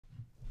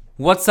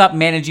What's up,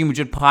 Managing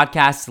Madrid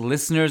podcast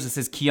listeners? This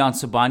is Kiyan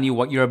Sobhani.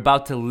 What you're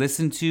about to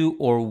listen to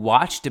or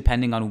watch,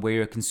 depending on where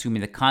you're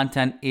consuming the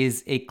content,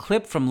 is a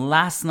clip from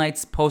last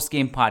night's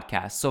post-game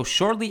podcast. So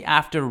shortly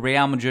after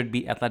Real Madrid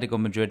beat Atletico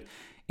Madrid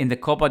in the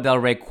Copa del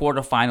Rey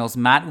quarterfinals,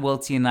 Matt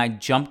Welty and I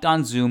jumped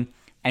on Zoom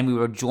and we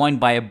were joined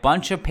by a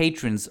bunch of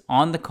patrons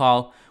on the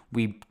call.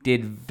 We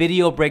did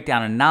video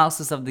breakdown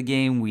analysis of the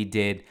game. We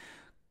did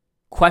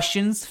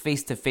questions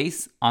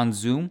face-to-face on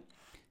Zoom.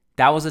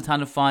 That was a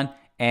ton of fun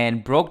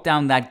and broke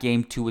down that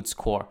game to its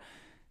core.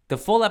 The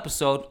full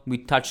episode, we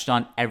touched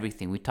on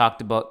everything. We talked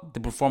about the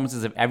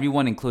performances of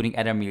everyone, including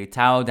Eder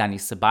Militao, Dani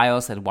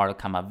Ceballos, Eduardo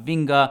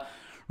Camavinga,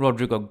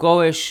 Rodrigo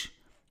Goes,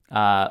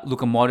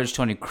 Luka Modric,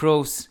 Toni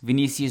Kroos,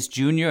 Vinicius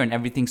Jr., and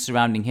everything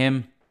surrounding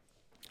him.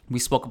 We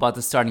spoke about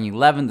the starting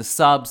 11, the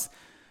subs,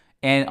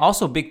 and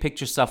also big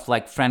picture stuff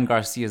like Fran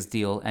Garcia's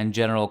deal and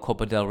general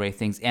Copa del Rey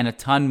things, and a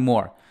ton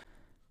more.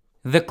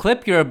 The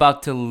clip you're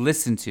about to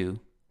listen to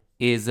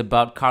is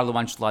about Carlo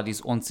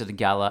Ancelotti's Once de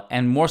Gala,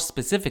 and more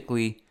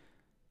specifically,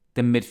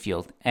 the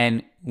midfield,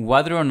 and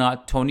whether or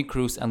not Toni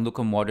Kroos and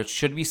Luka Modric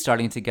should be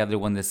starting together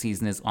when the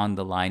season is on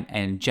the line,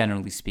 and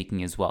generally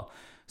speaking as well.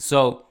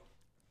 So,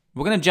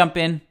 we're going to jump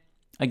in.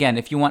 Again,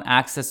 if you want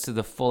access to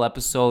the full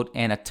episode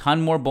and a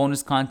ton more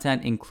bonus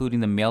content,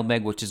 including the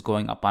mailbag, which is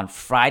going up on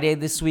Friday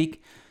this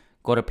week,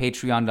 go to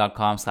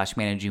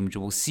patreon.com/managingmadrid.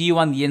 We'll see you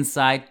on the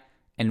inside,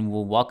 and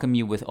we'll welcome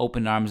you with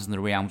open arms in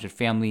the Real Madrid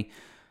family.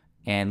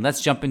 And let's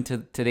jump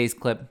into today's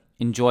clip.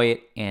 Enjoy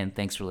it, and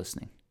thanks for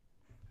listening.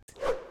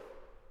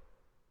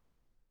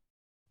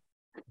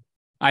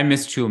 I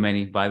miss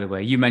Tchouaméni, by the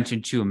way. You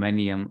mentioned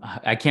Tchouaméni.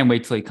 I can't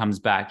wait till he comes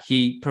back.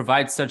 He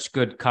provides such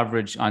good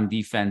coverage on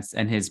defense,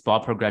 and his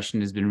ball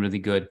progression has been really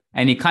good.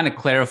 And he kind of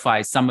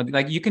clarifies some of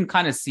like you can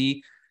kind of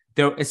see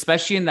there,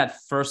 especially in that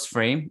first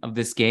frame of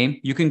this game,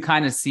 you can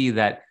kind of see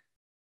that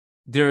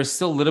there is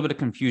still a little bit of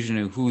confusion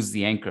of who's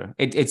the anchor.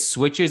 It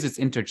switches, it's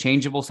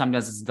interchangeable.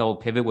 Sometimes it's a double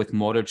pivot with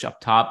Modric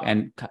up top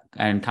and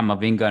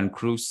Camavinga and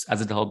Kroos as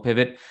a double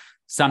pivot.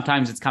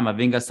 Sometimes it's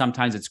Camavinga,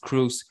 sometimes it's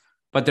Kroos.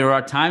 But there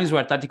are times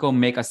where Atletico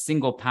make a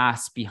single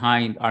pass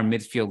behind our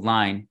midfield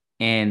line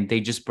and they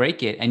just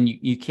break it. And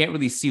you can't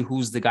really see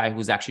who's the guy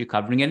who's actually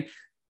covering it.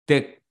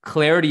 The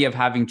clarity of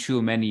having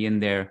Tchouaméni in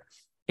there,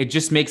 it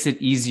just makes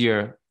it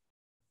easier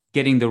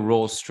getting the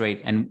roles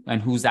straight and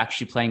who's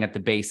actually playing at the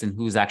base and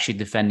who's actually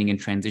defending in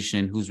transition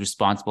and who's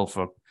responsible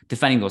for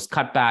defending those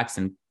cutbacks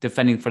and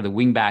defending for the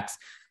wing backs.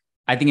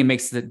 I think it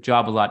makes the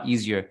job a lot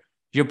easier.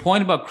 Your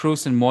point about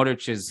Kroos and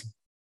Modric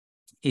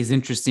is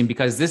interesting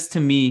because this,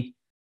 to me,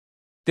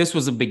 this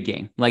was a big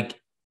game.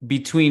 Like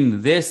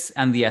between this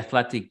and the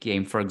Athletic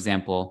game, for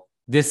example,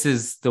 this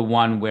is the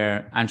one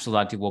where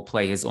Ancelotti will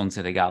play his Once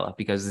de Gala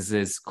because this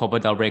is Copa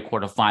del Rey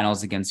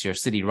quarterfinals against your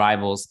city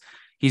rivals.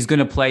 He's going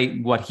to play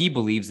what he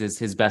believes is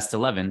his best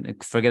 11.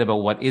 Forget about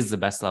what is the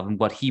best 11,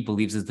 what he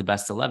believes is the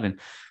best 11.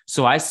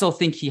 So I still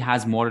think he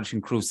has Modric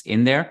and Kroos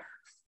in there.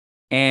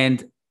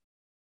 And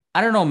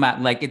I don't know,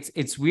 Matt, like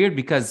it's weird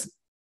because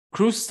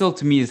Kroos still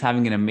to me is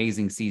having an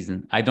amazing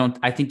season. I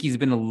think he's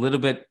been a little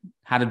bit,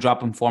 had a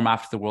drop in form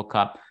after the World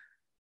Cup.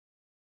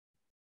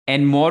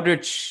 And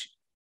Modric,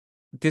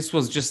 this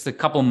was just a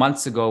couple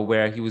months ago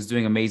where he was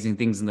doing amazing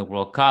things in the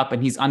World Cup,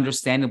 and he's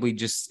understandably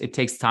it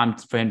takes time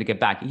for him to get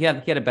back. He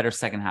had a better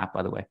second half,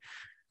 by the way.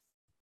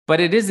 But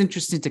it is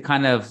interesting to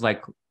kind of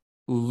like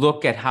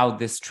look at how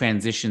this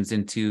transitions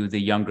into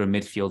the younger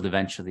midfield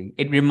eventually.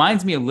 It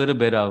reminds me a little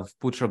bit of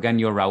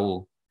Butragueño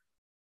Raul.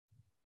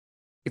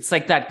 It's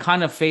like that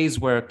kind of phase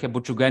where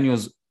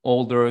Butragueño's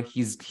older,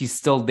 he's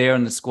still there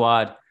in the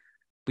squad.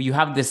 But you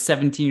have this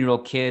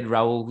 17-year-old kid,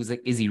 Raul, who's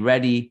like, is he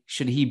ready?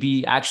 Should he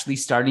be actually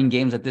starting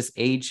games at this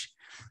age?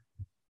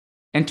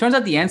 And turns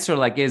out the answer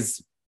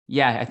is,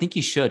 yeah, I think he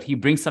should. He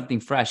brings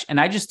something fresh. And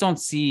I just don't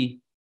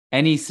see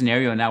any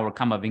scenario now where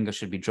Camavinga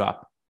should be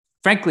dropped.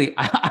 Frankly,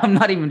 I'm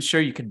not even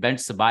sure you could bench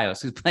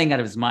Ceballos, who's playing out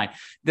of his mind.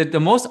 The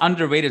most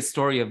underrated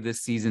story of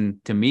this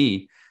season to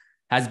me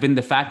has been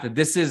the fact that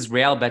this is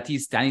Real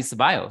Betis Dani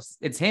Ceballos.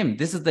 It's him.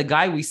 This is the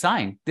guy we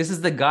signed. This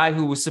is the guy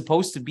who was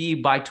supposed to be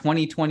by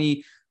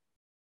 2023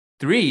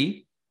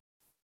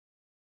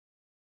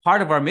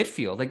 part of our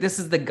midfield. Like this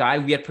is the guy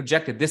we had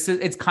projected.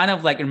 It's kind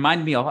of like, it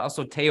reminded me of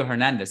also Theo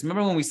Hernandez.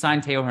 Remember when we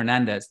signed Theo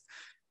Hernandez,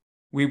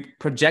 we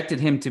projected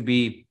him to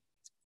be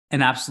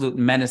an absolute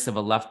menace of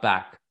a left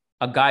back,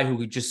 a guy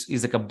who just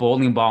is like a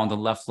bowling ball on the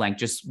left flank,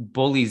 just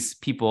bullies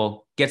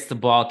people, gets the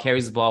ball,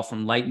 carries the ball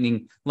from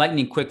lightning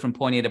quick from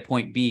point A to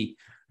point B,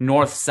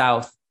 north,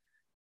 south.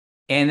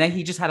 And then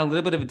he just had a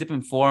little bit of a dip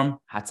in form,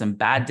 had some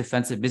bad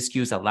defensive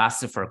miscues that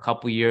lasted for a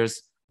couple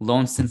years.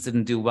 Loan stints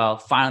didn't do well.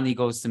 Finally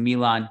goes to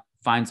Milan,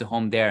 finds a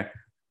home there.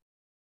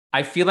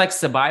 I feel like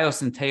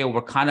Ceballos and Theo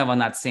were kind of on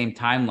that same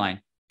timeline.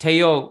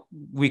 Theo,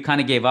 we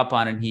kind of gave up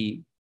on, and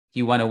he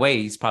went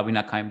away. He's probably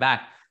not coming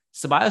back.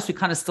 Ceballos, we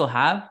kind of still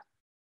have.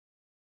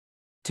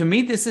 To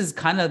me, this is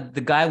kind of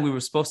the guy we were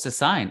supposed to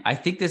sign. I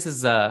think this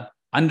is a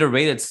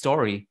underrated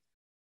story.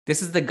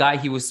 This is the guy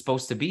he was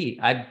supposed to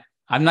be.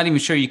 I'm not even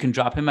sure you can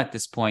drop him at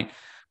this point,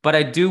 but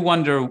I do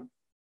wonder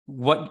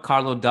what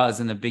Carlo does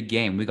in a big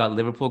game. We got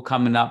Liverpool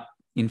coming up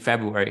in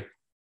February.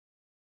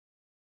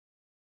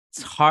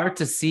 It's hard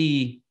to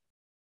see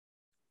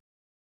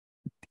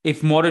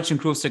if Modric and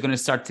Kroos are going to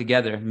start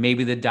together.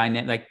 Maybe the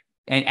dynamic,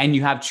 and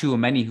you have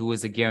Tchouaméni, who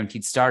is a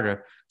guaranteed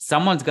starter.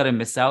 Someone's got to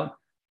miss out.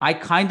 I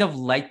kind of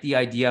like the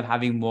idea of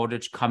having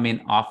Modric come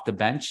in off the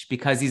bench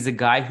because he's a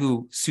guy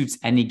who suits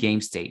any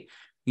game state.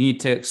 You need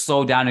to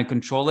slow down and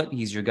control it.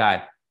 He's your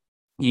guy.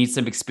 You need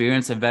some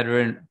experience, a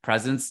veteran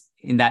presence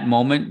in that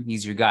moment.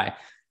 He's your guy.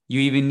 You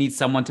even need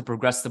someone to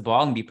progress the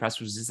ball and be press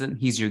resistant.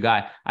 He's your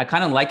guy. I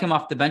kind of like him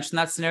off the bench in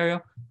that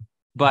scenario,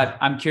 but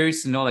I'm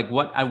curious to know, like,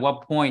 at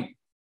what point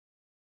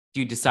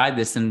do you decide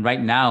this? And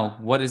right now,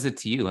 what is it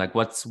to you? Like,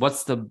 what's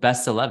the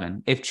best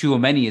 11? If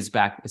Tchouaméni is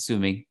back,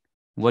 assuming,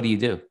 what do you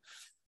do?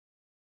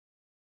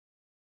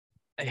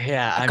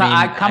 Yeah, I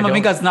mean,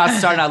 Camavinga's not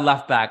starting at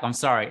left back. I'm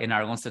sorry, in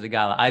our Once to the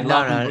Gala. I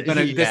love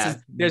him.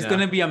 There's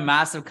gonna be a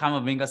massive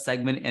Camavinga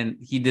segment, and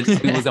he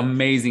was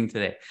amazing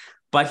today.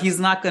 But he's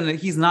not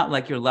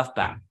like your left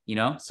back,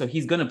 So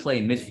he's gonna play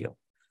in midfield.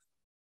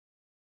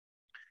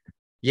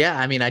 Yeah,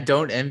 I mean, I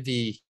don't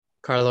envy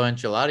Carlo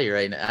Ancelotti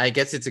right now. I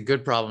guess it's a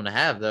good problem to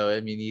have, though.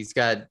 I mean, he's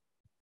got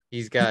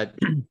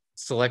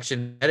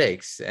selection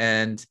headaches,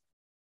 and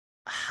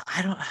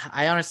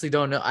I honestly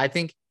don't know. I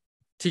think,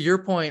 to your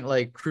point,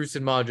 like Kroos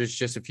and Modric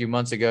just a few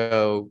months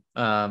ago,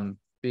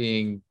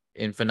 being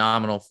in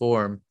phenomenal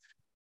form,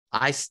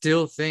 I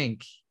still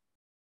think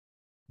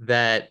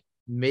that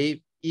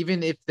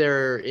even if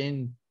they're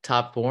in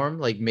top form,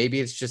 like maybe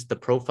it's just the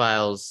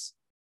profiles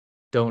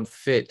don't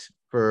fit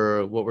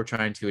for what we're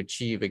trying to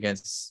achieve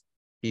against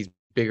these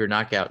bigger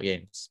knockout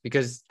games.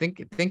 Because think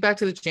back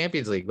to the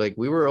Champions League. Like,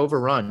 we were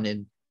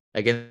overrun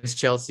against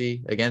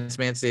Chelsea, against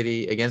Man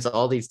City, against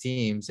all these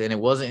teams. And it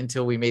wasn't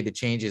until we made the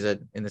changes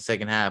in the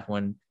second half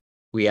when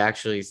we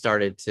actually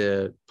started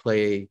to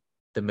play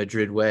the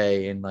Madrid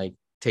way and like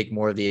take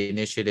more of the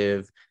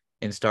initiative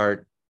and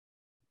start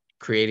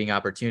creating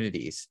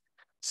opportunities.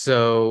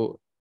 So,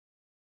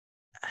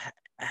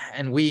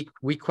 and we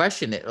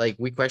question it. Like,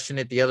 we questioned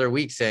it the other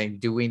week, saying,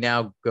 do we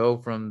now go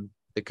from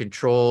the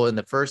control in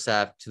the first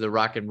half to the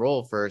rock and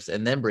roll first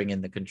and then bring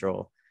in the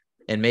control?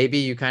 And maybe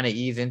you kind of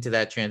ease into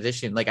that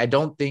transition. Like, I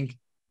don't think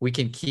we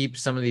can keep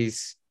some of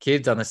these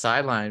kids on the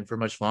sideline for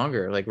much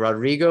longer. Like,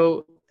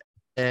 Rodrigo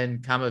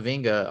and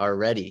Camavinga are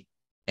ready.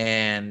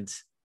 And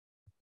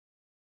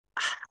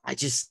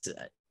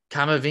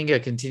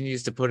Camavinga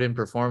continues to put in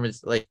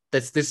performance. Like,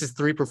 this is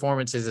 3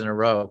 performances in a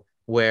row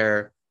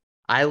where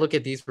I look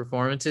at these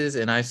performances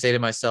and I say to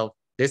myself,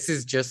 this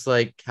is just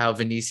like how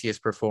Vinicius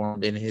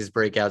performed in his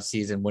breakout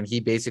season when he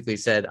basically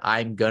said,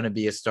 I'm going to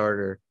be a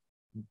starter.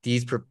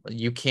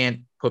 You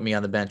can't put me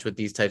on the bench with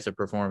these types of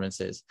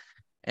performances.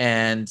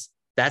 And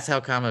that's how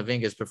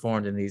Camavinga's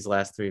performed in these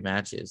last 3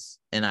 matches.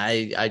 And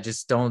I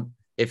just don't,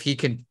 if he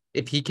can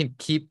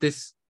keep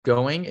this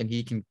going and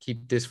he can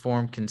keep this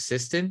form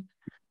consistent,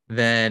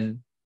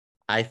 then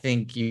I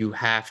think you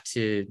have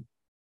to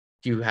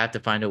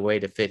find a way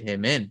to fit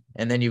him in.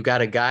 And then you've got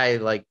a guy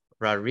like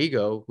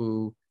Rodrigo,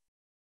 who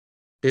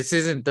this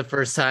isn't the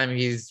first time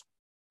he's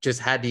just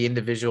had the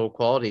individual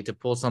quality to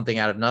pull something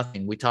out of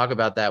nothing. We talk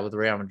about that with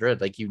Real Madrid.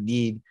 Like, you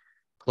need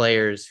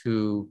players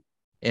who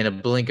in a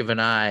blink of an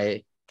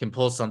eye can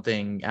pull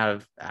something out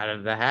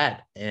of the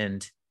hat.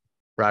 And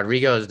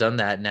Rodrigo has done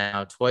that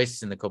now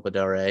twice in the Copa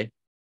del Rey.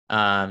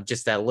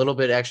 Just that little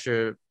bit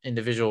extra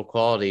individual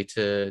quality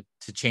to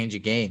change a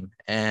game.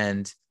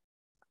 And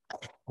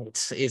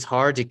it's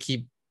hard to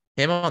keep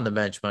him on the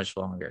bench much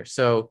longer.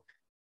 So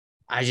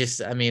I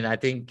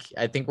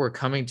think we're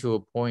coming to a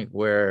point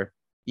where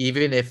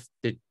even if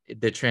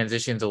the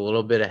transition's a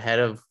little bit ahead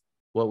of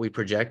what we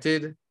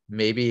projected,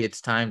 maybe it's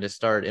time to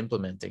start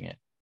implementing it.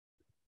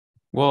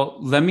 Well,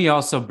 let me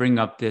also bring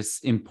up this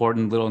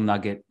important little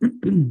nugget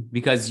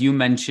because you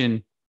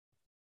mentioned,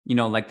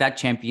 like that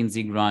Champions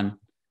League run,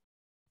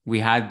 we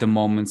had the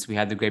moments, we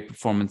had the great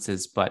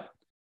performances, but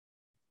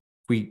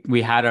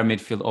we had our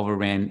midfield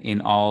overran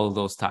in all of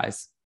those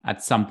ties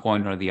at some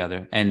point or the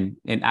other. And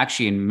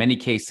actually, in many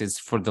cases,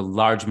 for the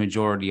large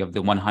majority of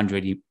the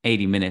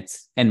 180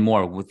 minutes and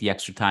more with the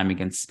extra time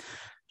against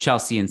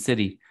Chelsea and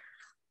City,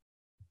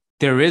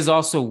 there is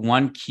also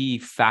one key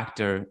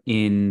factor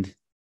in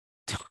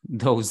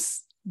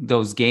those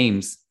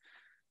games.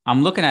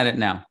 I'm looking at it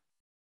now.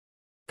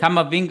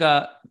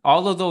 Camavinga,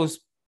 all of those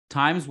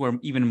times where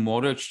even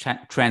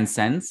Modric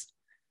transcends,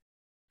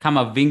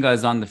 Camavinga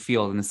is on the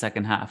field in the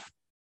second half.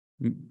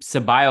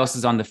 Ceballos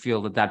is on the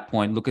field at that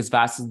point. Lucas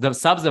Vázquez, the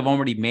subs have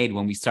already made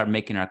when we start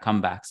making our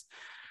comebacks.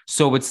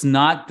 So it's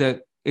not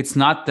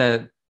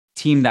the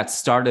team that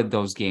started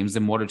those games, the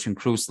Modric and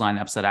Kroos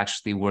lineups, that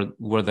actually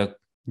were the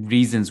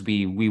reasons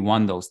we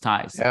won those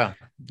ties. Yeah.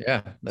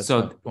 That's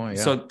the point.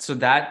 Yeah. So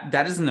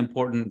that is an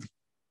important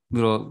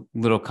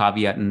little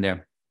caveat in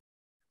there.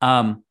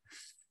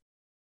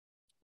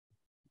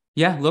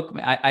 Yeah, look,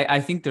 I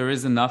think there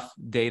is enough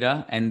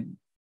data and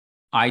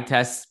eye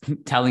tests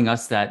telling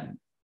us that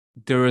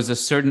there is a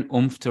certain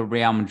oomph to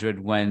Real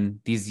Madrid when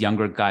these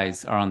younger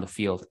guys are on the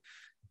field.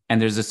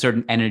 and there's a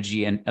certain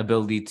energy and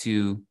ability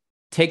to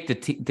take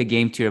the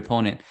game to your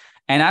opponent.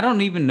 And I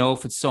don't even know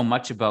if it's so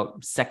much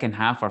about second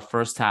half or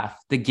first half.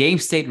 The game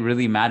state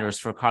really matters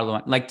for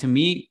Carlo. Like, to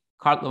me,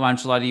 Carlo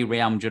Ancelotti,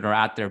 Real Madrid are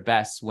at their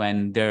best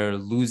when they're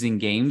losing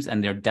games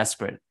and they're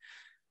desperate.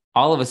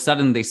 All of a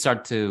sudden, they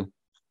start to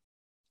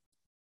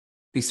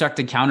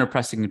counter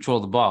press and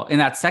control the ball. In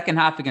that second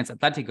half against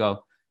Atletico,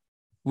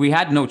 we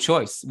had no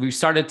choice. We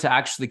started to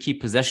actually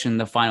keep possession in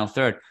the final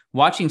third.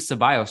 Watching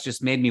Ceballos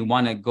just made me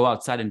want to go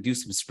outside and do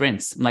some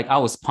sprints. Like, I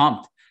was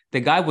pumped.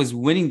 The guy was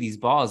winning these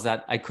balls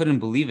that I couldn't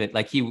believe it.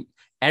 Like,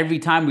 every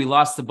time we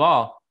lost the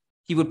ball,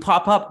 he would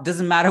pop up.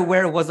 Doesn't matter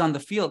where it was on the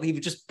field. He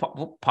would just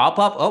pop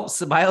up. Oh,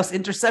 Ceballos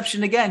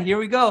interception again. Here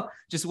we go.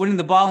 Just winning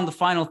the ball in the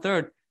final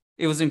third.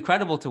 It was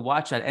incredible to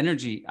watch that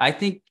energy. I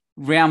think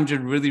Real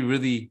Madrid really,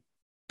 really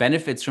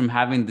benefits from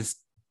having this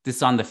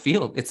on the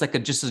field. It's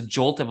like just a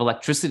jolt of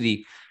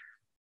electricity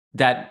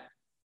that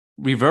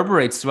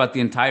reverberates throughout the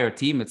entire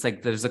team. It's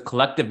like there's a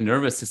collective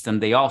nervous system.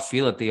 They all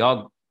feel it. They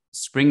all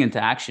spring into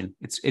action.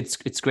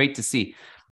 It's great to see.